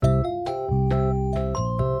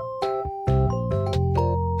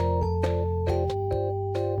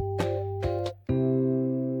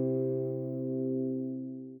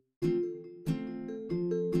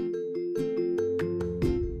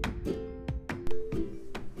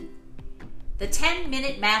The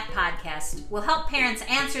 10-Minute Math Podcast will help parents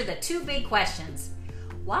answer the two big questions.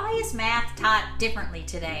 Why is math taught differently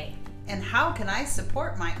today? And how can I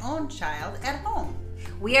support my own child at home?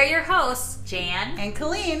 We are your hosts, Jan and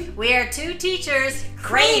Colleen. We are two teachers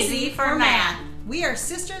crazy for math. We are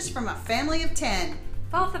sisters from a family of 10.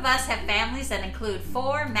 Both of us have families that include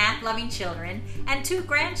 4 math-loving children and 2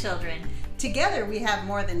 grandchildren. Together we have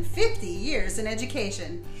more than 50 years in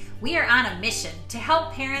education. We are on a mission to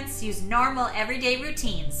help parents use normal everyday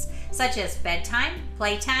routines, such as bedtime,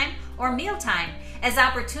 playtime, or mealtime, as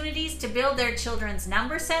opportunities to build their children's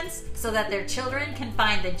number sense so that their children can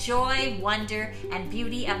find the joy, wonder, and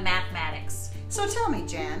beauty of mathematics. So tell me,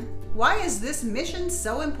 Jan, why is this mission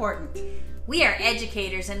so important? We are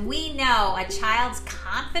educators, and we know a child's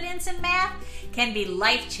confidence in math can be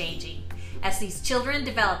life-changing as these children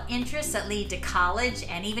develop interests that lead to college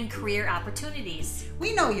and even career opportunities.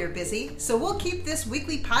 We know you're busy, so we'll keep this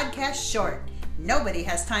weekly podcast short. Nobody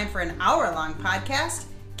has time for an hour-long podcast.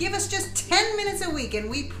 Give us just 10 minutes a week and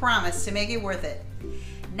we promise to make it worth it.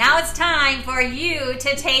 Now it's time for you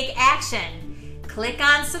to take action. Click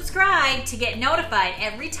on subscribe to get notified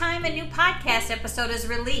every time a new podcast episode is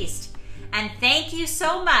released. And thank you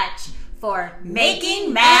so much for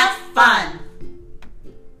making math fun.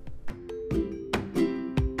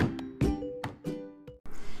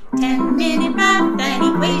 Ten-minute math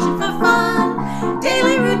and equation for fun.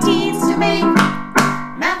 Daily routines to make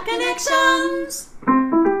math connections.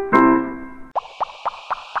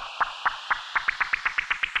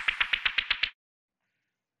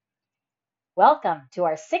 Welcome to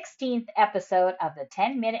our 16th episode of the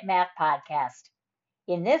 10-Minute Math Podcast.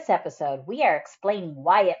 In this episode, we are explaining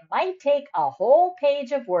why it might take a whole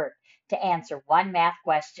page of work to answer one math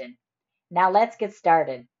question. Now let's get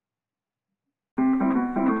started.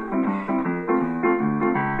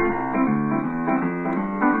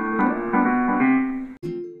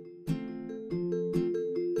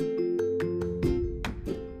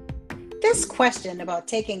 This question about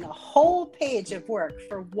taking a whole page of work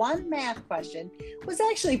for one math question was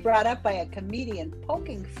actually brought up by a comedian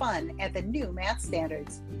poking fun at the new math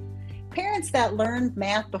standards. Parents that learned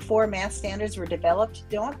math before math standards were developed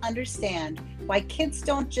don't understand why kids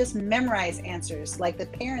don't just memorize answers like the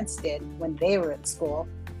parents did when they were at school.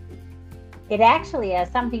 It actually has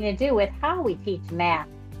something to do with how we teach math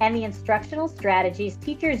and the instructional strategies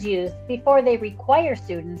teachers use before they require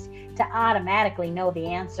students to automatically know the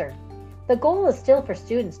answer. The goal is still for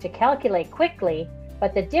students to calculate quickly,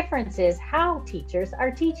 but the difference is how teachers are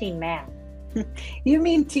teaching math. You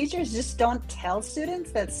mean teachers just don't tell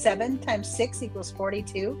students that 7 times 6 equals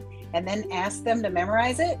 42 and then ask them to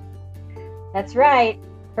memorize it? That's right.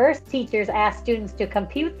 First, teachers ask students to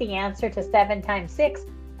compute the answer to 7 times 6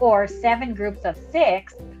 or 7 groups of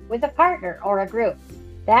 6 with a partner or a group.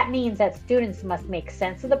 That means that students must make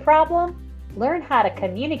sense of the problem, learn how to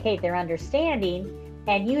communicate their understanding,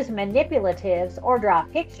 and use manipulatives or draw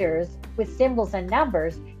pictures with symbols and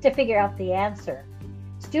numbers to figure out the answer.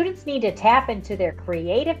 Students need to tap into their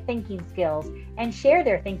creative thinking skills and share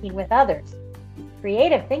their thinking with others.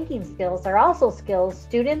 Creative thinking skills are also skills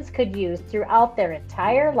students could use throughout their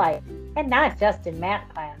entire life and not just in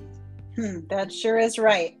math class. That sure is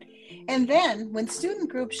right. And then when student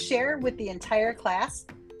groups share with the entire class,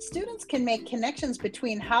 students can make connections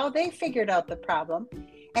between how they figured out the problem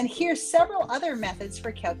and hear several other methods for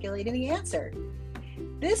calculating the answer.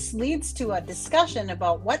 This leads to a discussion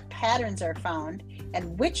about what patterns are found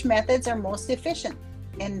and which methods are most efficient,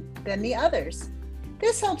 and then the others.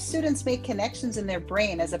 This helps students make connections in their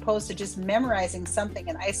brain as opposed to just memorizing something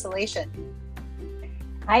in isolation.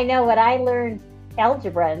 I know when I learned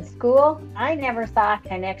algebra in school, I never saw a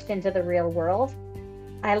connection to the real world.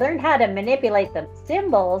 I learned how to manipulate the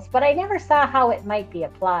symbols, but I never saw how it might be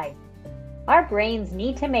applied. Our brains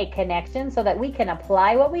need to make connections so that we can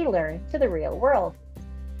apply what we learn to the real world.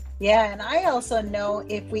 Yeah, and I also know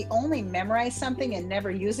if we only memorize something and never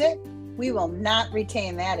use it, we will not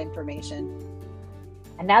retain that information.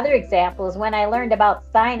 Another example is when I learned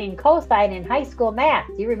about sine and cosine in high school math.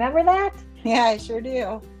 Do you remember that? Yeah, I sure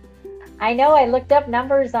do. I know I looked up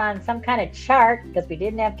numbers on some kind of chart because we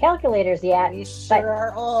didn't have calculators yet. We sure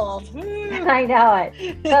are old. I know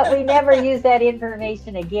it, but we never used that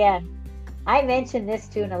information again. I mentioned this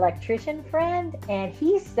to an electrician friend, and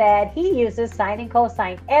he said he uses sine and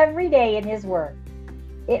cosine every day in his work.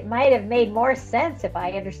 It might have made more sense if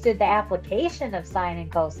I understood the application of sine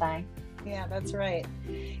and cosine. Yeah, that's right.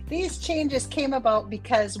 These changes came about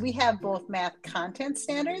because we have both math content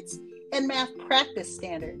standards and math practice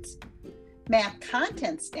standards. Math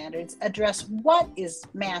content standards address what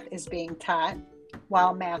math is being taught,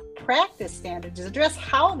 while math practice standards address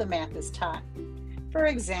how the math is taught. For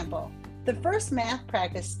example, the first math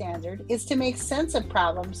practice standard is to make sense of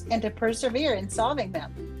problems and to persevere in solving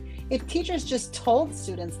them. If teachers just told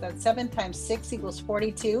students that 7 times 6 equals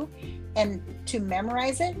 42 and to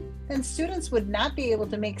memorize it, then students would not be able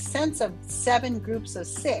to make sense of 7 groups of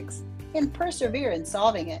 6 and persevere in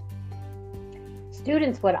solving it.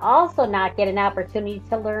 Students would also not get an opportunity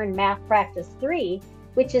to learn Math Practice 3,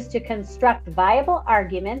 which is to construct viable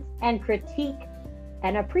arguments and critique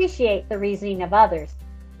and appreciate the reasoning of others.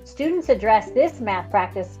 Students address this math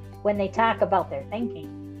practice when they talk about their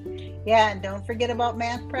thinking. Yeah, and don't forget about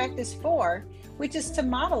Math Practice 4, which is to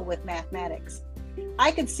model with mathematics.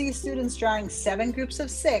 I could see students drawing 7 groups of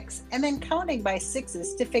 6 and then counting by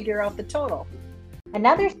 6s to figure out the total.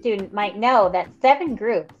 Another student might know that 7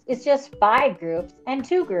 groups is just 5 groups and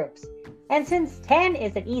 2 groups. And since 10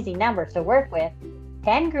 is an easy number to work with,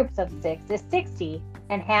 10 groups of 6 is 60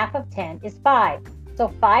 and half of 10 is 5. So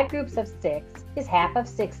 5 groups of 6 is half of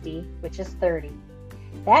 60, which is 30.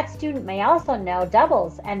 That student may also know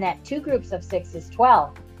doubles and that 2 groups of 6 is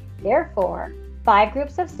 12. Therefore, 5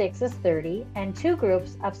 groups of 6 is 30 and 2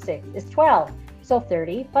 groups of 6 is 12. So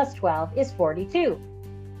 30 plus 12 is 42.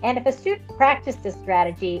 And if a student practiced this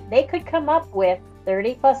strategy, they could come up with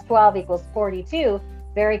 30 plus 12 equals 42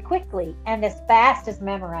 very quickly and as fast as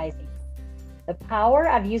memorizing. The power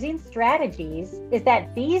of using strategies is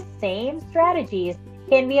that these same strategies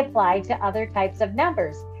can be applied to other types of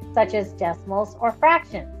numbers, such as decimals or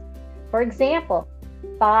fractions. For example,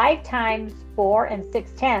 5 times 4 and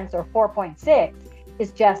 6/10, or 4.6,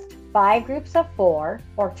 is just 5 groups of 4,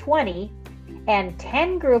 or 20, and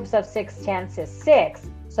 10 groups of 6/10 is 6,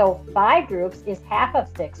 so 5 groups is half of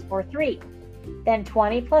 6, or 3. Then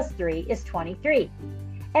 20 plus 3 is 23.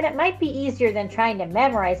 And it might be easier than trying to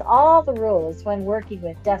memorize all the rules when working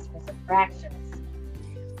with decimals and fractions.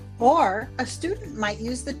 Or a student might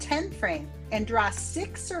use the 10 frame and draw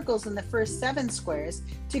 6 circles in the first 7 squares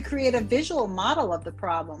to create a visual model of the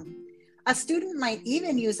problem. A student might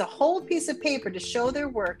even use a whole piece of paper to show their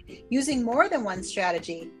work using more than one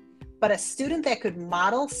strategy. But a student that could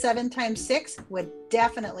model 7 times 6 would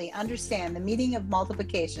definitely understand the meaning of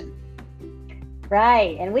multiplication.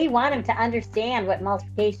 Right, and we want them to understand what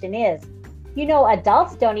multiplication is. You know,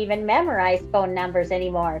 adults don't even memorize phone numbers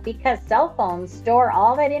anymore because cell phones store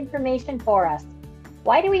all that information for us.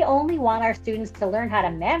 Why do we only want our students to learn how to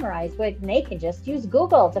memorize when they can just use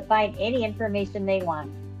Google to find any information they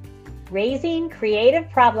want? Raising creative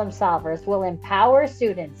problem solvers will empower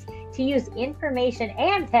students to use information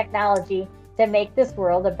and technology to make this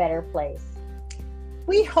world a better place.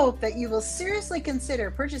 We hope that you will seriously consider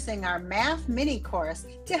purchasing our Math Mini Course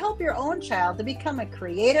to help your own child to become a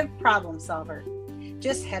creative problem solver.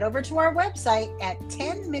 Just head over to our website at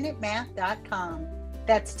 10minutemath.com.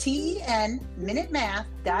 That's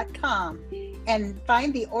TEN-minutemath.com and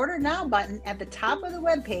find the Order Now button at the top of the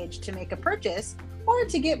webpage to make a purchase or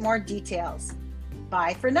to get more details.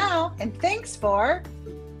 Bye for now, and thanks for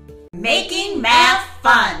Making math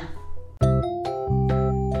fun.